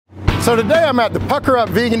So today I'm at the Pucker Up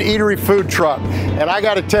Vegan Eatery food truck, and I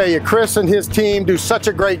got to tell you, Chris and his team do such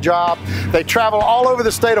a great job. They travel all over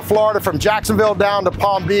the state of Florida, from Jacksonville down to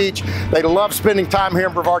Palm Beach. They love spending time here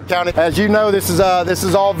in Brevard County. As you know, this is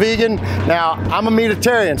all vegan. Now, I'm a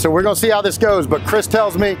meatitarian, so we're gonna see how this goes, but Chris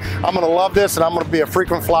tells me I'm gonna love this and I'm gonna be a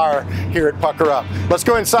frequent flyer here at Pucker Up. Let's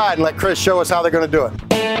go inside and let Chris show us how they're gonna do it.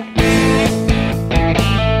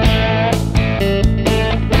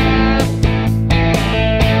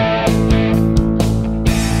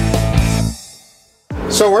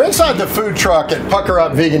 So we're inside the food truck at Pucker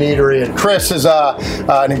Up Vegan Eatery, and Chris is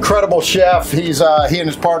an incredible chef. He and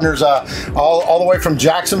his partners all the way from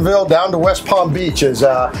Jacksonville down to West Palm Beach.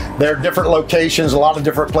 They're different locations, a lot of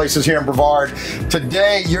different places here in Brevard.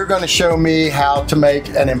 Today you're going to show me how to make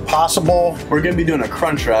an impossible. We're going to be doing a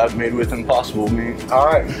crunch wrap made with impossible meat. All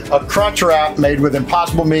right, a crunch wrap made with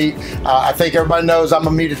impossible meat. I think everybody knows I'm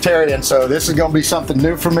a meatitarian, so this is going to be something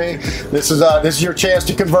new for me. This is your chance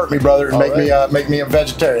to convert me, brother, and make me a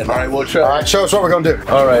vegetarian. All right, we'll try. All right, show us what we're gonna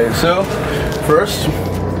do. All right, so first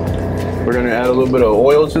we're gonna add a little bit of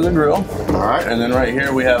oil to the grill. All right. And then right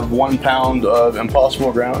here we have 1 pound of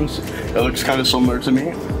impossible grounds. It looks kind of similar to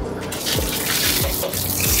meat.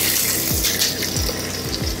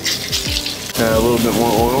 Add a little bit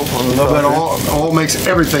more oil on the top. A little bit of oil makes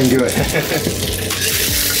everything good.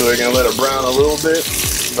 So we're gonna let it brown a little bit.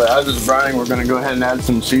 But as it's browning, we're going to go ahead and add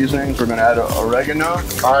some seasonings. We're going to add oregano.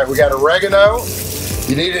 All right, we got oregano.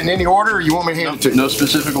 You need it in any order, or you want me to hand it to you? No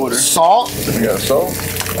specific order. Salt. We got salt.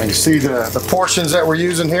 And you see the portions that we're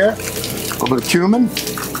using here. A little bit of cumin.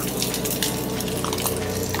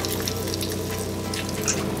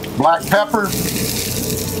 Black pepper.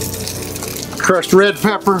 Crushed red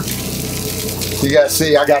pepper. You guys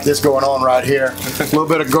see, I got this going on right here. A little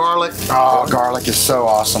bit of garlic. Oh, garlic is so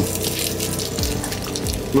awesome.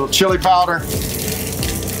 A little chili powder.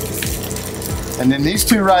 And then these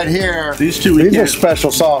two right here, these are special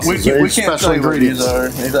sauces. We can't special ingredients.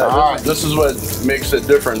 This is what makes it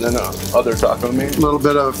different than other taco meat. A little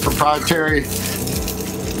bit of proprietary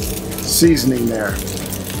seasoning there.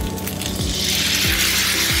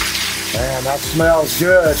 Man, that smells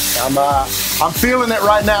good. I'm feeling it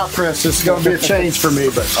right now, Chris. This is going to be a change for me,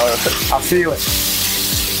 but I feel it.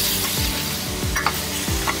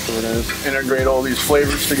 We're going to integrate all these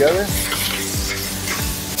flavors together.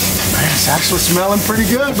 Man, it's actually smelling pretty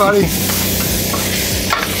good, buddy.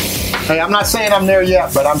 Hey, I'm not saying I'm there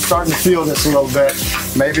yet, but I'm starting to feel this a little bit.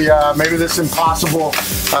 Maybe this impossible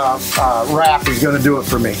wrap is going to do it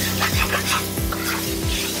for me.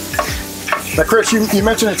 Now, Chris, you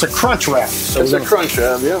mentioned it's a crunch wrap. So it's a crunch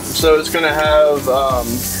wrap, yeah. So it's going to have,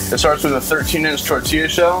 it starts with a 13-inch tortilla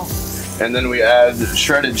shell, and then we add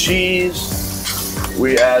shredded cheese.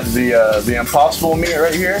 We add the impossible meat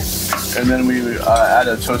right here, and then we add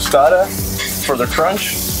a tostada for the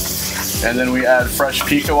crunch, and then we add fresh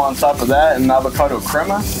pico on top of that and avocado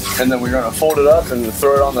crema, and then we're going to fold it up and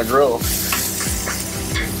throw it on the grill.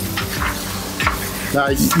 Now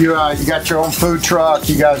you got your own food truck.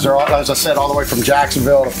 You guys are, as I said, all the way from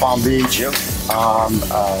Jacksonville to Palm Beach. Yep.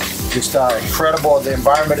 Just incredible. The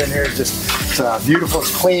environment in here is just beautiful.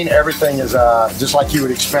 It's clean. Everything is just like you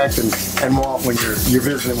would expect and want when you're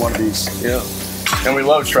visiting one of these. Yeah. And we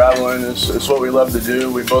love traveling. It's what we love to do.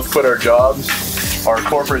 We both quit our jobs, our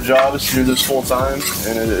corporate jobs, to do this full time,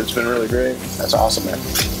 and it's been really great. That's awesome, man.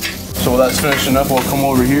 So while that's finishing up, we'll come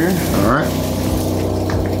over here. All right.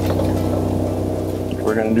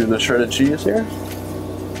 We're going to do the shredded cheese here.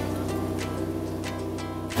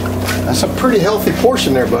 That's a pretty healthy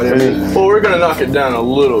portion there, buddy. I mean, well, we're going to knock it down a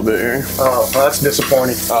little bit here. Oh, well, that's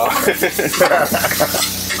disappointing. Oh.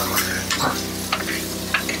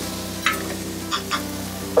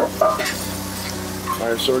 All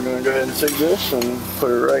right, so we're going to go ahead and take this and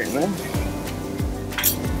put it right in there.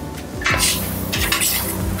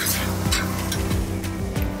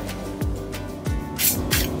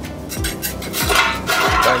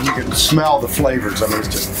 And you can smell the flavors. I mean,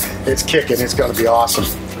 it's kicking. It's going to be awesome.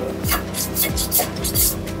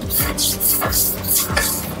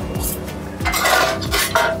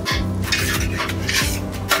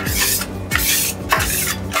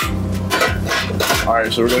 All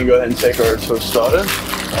right, so we're going to go ahead and take our tostada.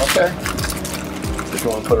 Okay. Just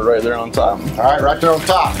want to put it right there on top. All right, right there on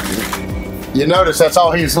top. You notice that's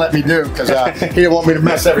all he's let me do because he didn't want me to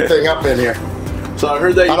mess everything up in here. So I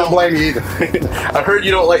heard that I don't blame you either. I heard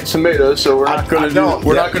you don't like tomatoes, so we're not going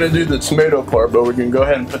to do the tomato part, but we can go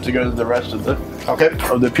ahead and put together the rest of the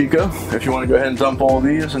pico. If you want to go ahead and dump all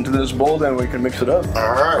these into this bowl, then we can mix it up.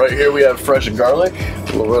 All right. Right here we have fresh garlic.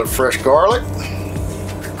 A little bit of fresh garlic.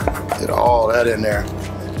 Get all that in there.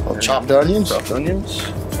 Little chopped onions. Chopped onions.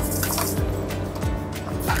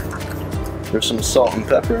 There's some salt and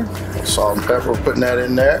pepper. Salt and pepper, we're putting that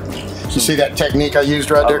in there. You see that technique I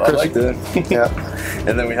used right there, Chris? I like that. Yeah.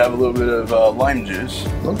 And then we have a little bit of lime juice. A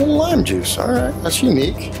little bit of lime juice. All right, that's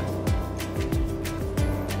unique.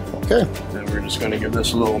 Okay. And we're just going to give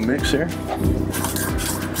this a little mix here.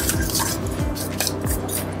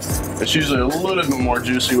 It's usually a little bit more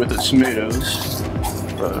juicy with its tomatoes,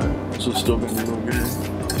 but this is still going to be real good.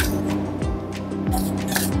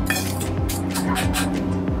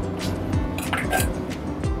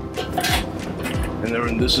 And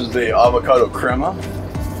then this is the avocado crema.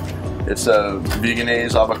 It's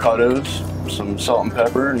veganese avocados, some salt and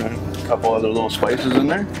pepper, and a couple other little spices in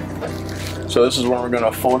there. So this is where we're going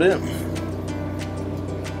to fold it.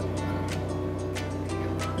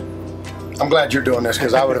 I'm glad you're doing this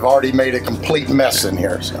because I would have already made a complete mess in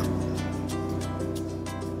here. So.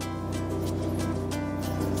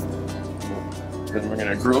 Then we're going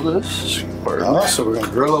to grill this. So we're going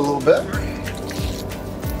to grill it a little bit.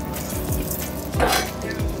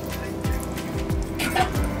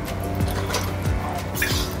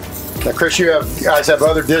 Now, Chris, you guys have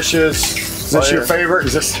other dishes. Is this your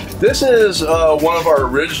favorite? This is one of our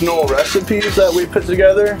original recipes that we put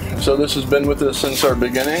together. So this has been with us since our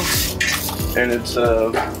beginning, and it's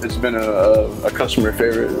been a customer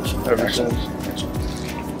favorite ever since.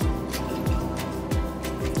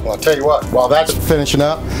 Well, I'll tell you what. While that's finishing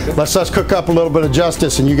up, let's cook up a little bit of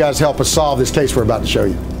justice, and you guys help us solve this case we're about to show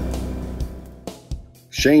you.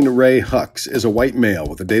 Shane Ray Hucks is a white male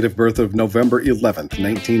with a date of birth of November 11th,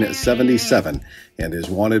 1977, and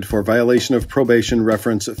is wanted for violation of probation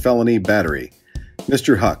reference felony battery.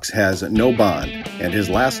 Mr. Hucks has no bond, and his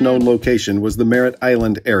last known location was the Merritt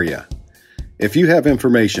Island area. If you have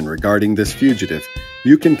information regarding this fugitive,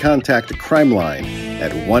 you can contact Crime Line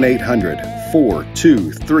at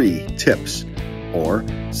 1-800-423-TIPS or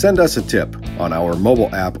send us a tip on our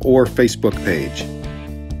mobile app or Facebook page.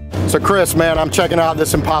 So Chris, man, I'm checking out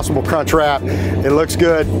this Impossible Crunch Wrap. It looks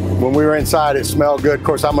good. When we were inside, it smelled good. Of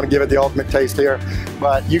course, I'm going to give it the ultimate taste here.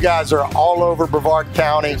 But you guys are all over Brevard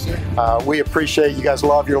County. We appreciate you guys.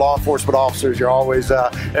 Love your law enforcement officers. You're always,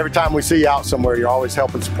 every time we see you out somewhere, you're always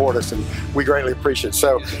helping support us, and we greatly appreciate it.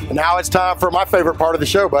 So now it's time for my favorite part of the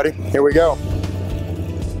show, buddy. Here we go.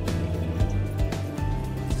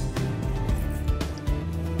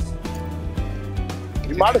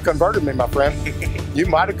 You might have converted me, my friend. You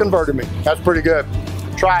might have converted me. That's pretty good.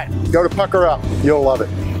 Try it. Go to Pucker Up. You'll love it.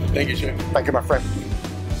 Thank you, sir. Thank you, my friend.